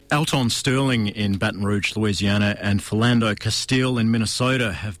Alton Sterling in Baton Rouge, Louisiana, and Philando Castile in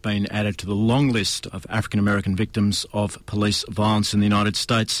Minnesota have been added to the long list of African-American victims of police violence in the United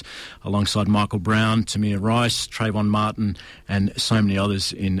States, alongside Michael Brown, Tamir Rice, Trayvon Martin, and so many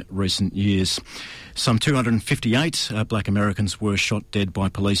others in recent years. Some 258 black Americans were shot dead by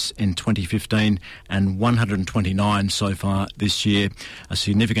police in 2015 and 129 so far this year, a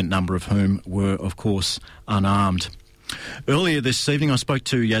significant number of whom were, of course, unarmed. Earlier this evening, I spoke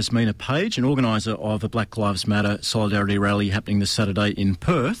to Yasmina Page, an organiser of a Black Lives Matter solidarity rally happening this Saturday in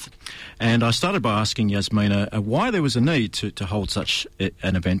Perth. And I started by asking Yasmina why there was a need to hold such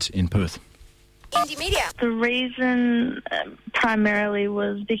an event in Perth. Indie Media. The reason primarily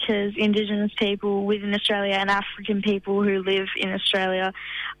was because Indigenous people within Australia and African people who live in Australia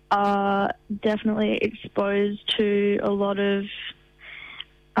are definitely exposed to a lot of,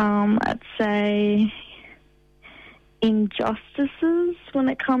 I'd say, injustices when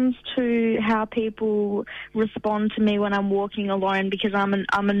it comes to how people respond to me when I'm walking alone, because I'm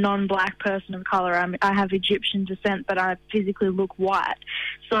a non-black person of colour. I have Egyptian descent, but I physically look white.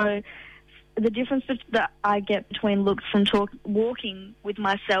 So the difference that I get between looks from walking with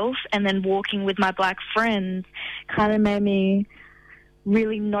myself and then walking with my black friends kind of made me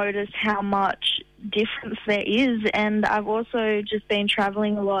really notice how much difference there is. And I've also just been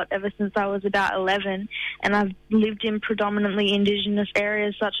travelling a lot ever since I was about 11, and I've lived in predominantly Indigenous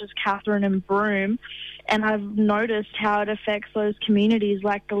areas such as Katherine and Broome, and I've noticed how it affects those communities,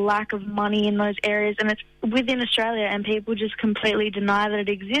 like the lack of money in those areas. And it's within Australia, and people just completely deny that it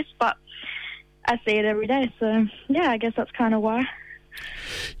exists, but I see it every day. So yeah, I guess that's kind of why.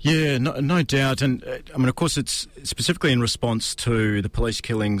 Yeah, no doubt. And I mean, of course, it's specifically in response to the police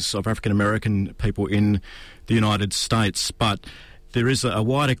killings of African-American people in the United States. But there is a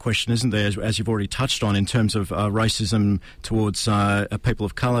wider question, isn't there, as you've already touched on, in terms of racism towards people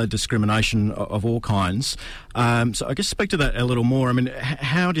of colour, discrimination of all kinds. So I guess speak to that a little more. I mean,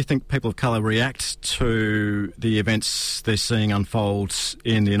 how do you think people of colour react to the events they're seeing unfold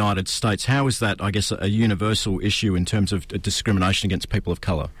in the United States? How is that, I guess, a universal issue in terms of discrimination against people of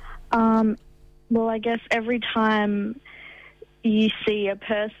colour? Well, I guess every time you see a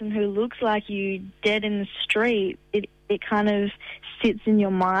person who looks like you dead in the street, it kind of sits in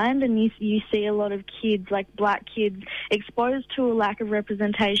your mind, and you see a lot of kids, like black kids, exposed to a lack of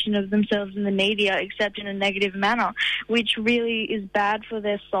representation of themselves in the media, except in a negative manner, which really is bad for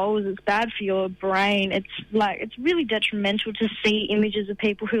their souls. It's bad for your brain. It's really detrimental to see images of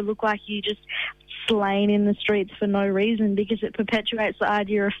people who look like you just slain in the streets for no reason, because it perpetuates the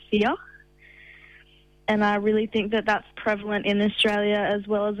idea of fear. And I really think that that's prevalent in Australia as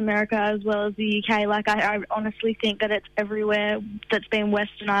well as America, as well as the UK. Like, I honestly think that it's everywhere that's been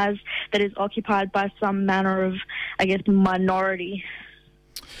westernised, that is occupied by some manner of, I guess, minority.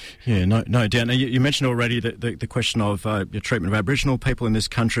 Yeah, no doubt. Now, you mentioned already the question of your treatment of Aboriginal people in this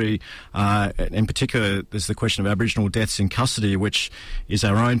country. In particular, there's the question of Aboriginal deaths in custody, which is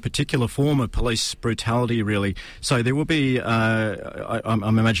our own particular form of police brutality, really. So there will be, I'm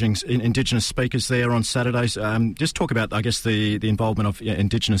imagining, Indigenous speakers there on Saturdays. Just talk about, I guess, the involvement of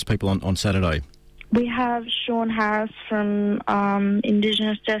Indigenous people on Saturday. We have Sean Harris from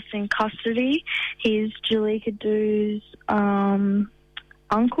Indigenous Deaths in Custody. He's Jalika Doo's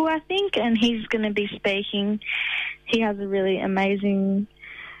uncle, I think, and he's going to be speaking. He has a really amazing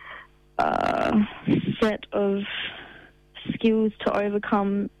set of skills to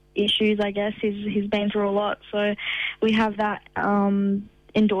overcome issues, I guess. He's been through a lot, so we have that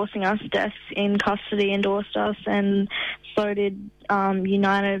endorsing us. Deaths in Custody endorsed us, and so did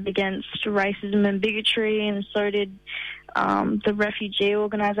United Against Racism and Bigotry, and so did the refugee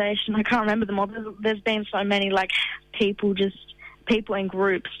organisation. I can't remember them all. There's been so many, like, people in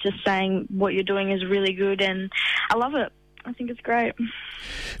groups just saying what you're doing is really good, and I love it. I think it's great.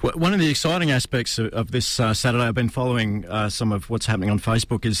 Well, one of the exciting aspects of this Saturday, I've been following some of what's happening on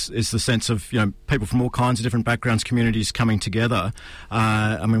Facebook, is the sense of, people from all kinds of different backgrounds, communities coming together.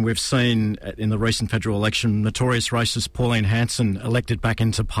 I mean, we've seen in the recent federal election, notorious racist Pauline Hanson elected back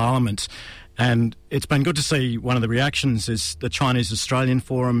into Parliament. And it's been good to see one of the reactions is the Chinese Australian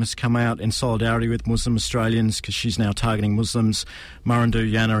Forum has come out in solidarity with Muslim Australians, because she's now targeting Muslims.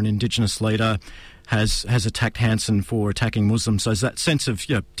 Murundu Yana, an Indigenous leader, has attacked Hanson for attacking Muslims. So there's that sense of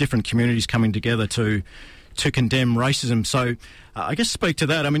different communities coming together to condemn racism. So I guess speak to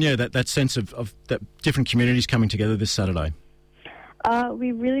that. I mean, that sense of that different communities coming together this Saturday.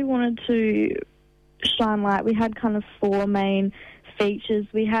 We really wanted to shine light. We had kind of four main features.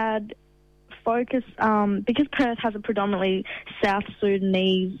 We had focus, because Perth has a predominantly South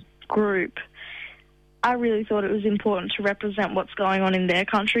Sudanese group, I really thought it was important to represent what's going on in their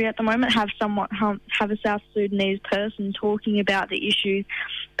country at the moment, have a South Sudanese person talking about the issues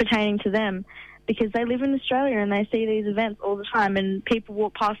pertaining to them, because they live in Australia and they see these events all the time, and people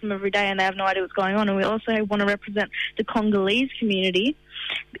walk past them every day and they have no idea what's going on. And we also want to represent the Congolese community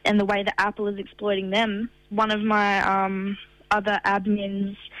and the way that Apple is exploiting them. One of my other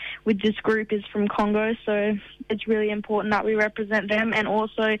admins with this group is from Congo, so it's really important that we represent them, and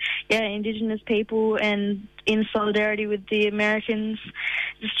also, Indigenous people, and in solidarity with the Americans.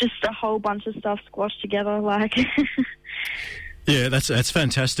 It's just a whole bunch of stuff squashed together, like... Yeah, that's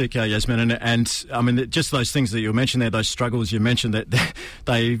fantastic, Yasmin. And I mean, just those things that you mentioned there, those struggles you mentioned, that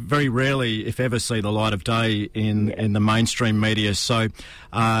they very rarely, if ever, see the light of day in the mainstream media. So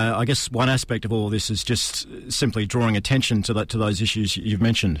I guess one aspect of all of this is just simply drawing attention to those issues you've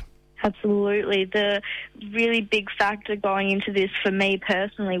mentioned. Absolutely. The really big factor going into this for me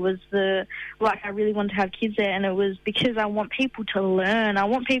personally was I really wanted to have kids there, and it was because I want people to learn. I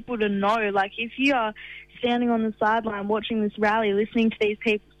want people to know, like, if you are standing on the sideline watching this rally, listening to these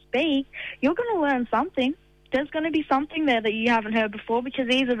people speak, you're going to learn something. There's going to be something there that you haven't heard before, because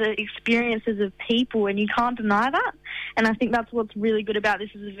these are the experiences of people, and you can't deny that. And I think that's what's really good about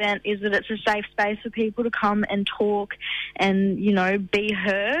this event, is that it's a safe space for people to come and talk and, be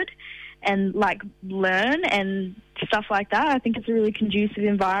heard and, like, learn and stuff like that. I think it's a really conducive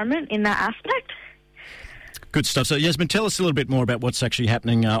environment in that aspect. Good stuff. So, Yasmin, tell us a little bit more about what's actually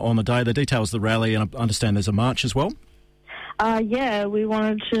happening on the day, the details of the rally, and I understand there's a march as well. We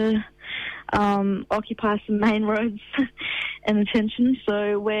wanted to occupy some main roads and attention.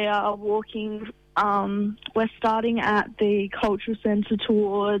 So we are walking, we're starting at the Cultural Centre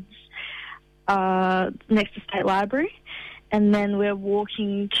towards next to State Library, and then we're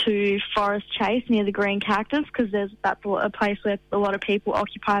walking to Forest Chase near the Green Cactus, because that's a place where a lot of people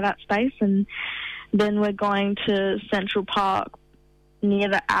occupy that space, and then we're going to Central Park near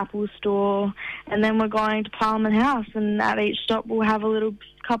the Apple store, and then we're going to Parliament House, and at each stop we'll have a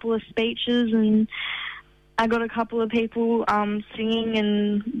couple of speeches, and I got a couple of people singing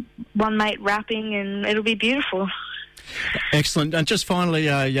and one mate rapping, and it'll be beautiful. Excellent. And just finally,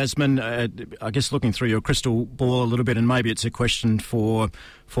 Yasmin, I guess looking through your crystal ball a little bit, and maybe it's a question for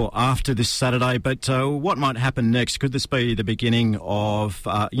after this Saturday, but what might happen next? Could this be the beginning of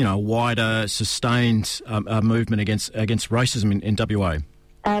a wider, sustained movement against racism in WA?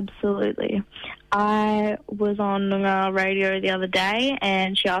 Absolutely. I was on radio the other day,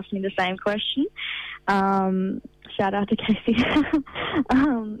 and she asked me the same question. Shout out to Casey.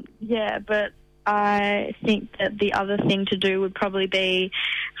 But I think that the other thing to do would probably be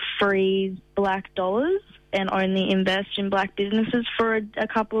freeze black dollars and only invest in black businesses for a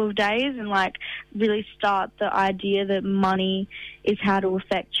couple of days, and really start the idea that money is how to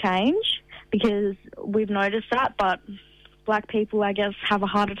affect change, because we've noticed that, but black people, I guess, have a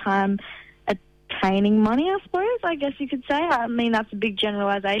harder time attaining money, I guess you could say. I mean, that's a big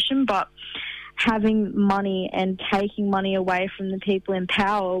generalisation, but having money and taking money away from the people in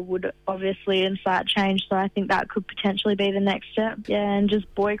power would obviously incite change. So I think that could potentially be the next step. Yeah, and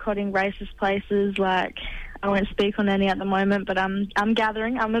just boycotting racist places. I won't speak on any at the moment, but I'm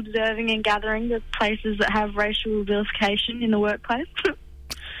observing and gathering the places that have racial vilification in the workplace.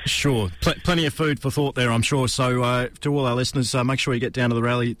 Sure. Plenty of food for thought there, I'm sure. So to all our listeners, make sure you get down to the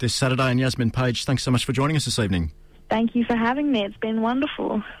rally this Saturday. And Yasmin Page, thanks so much for joining us this evening. Thank you for having me. It's been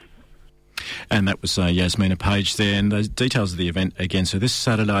wonderful. And that was Yasmina Page there. And the details of the event again. So this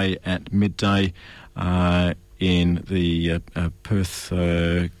Saturday at midday in the Perth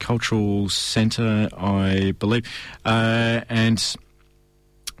Cultural Centre, I believe. And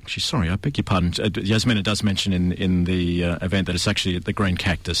actually, sorry, I beg your pardon. Yasmina does mention in the event that it's actually at the Green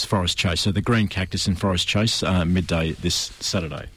Cactus, Forest Chase. So the Green Cactus in Forest Chase, midday this Saturday.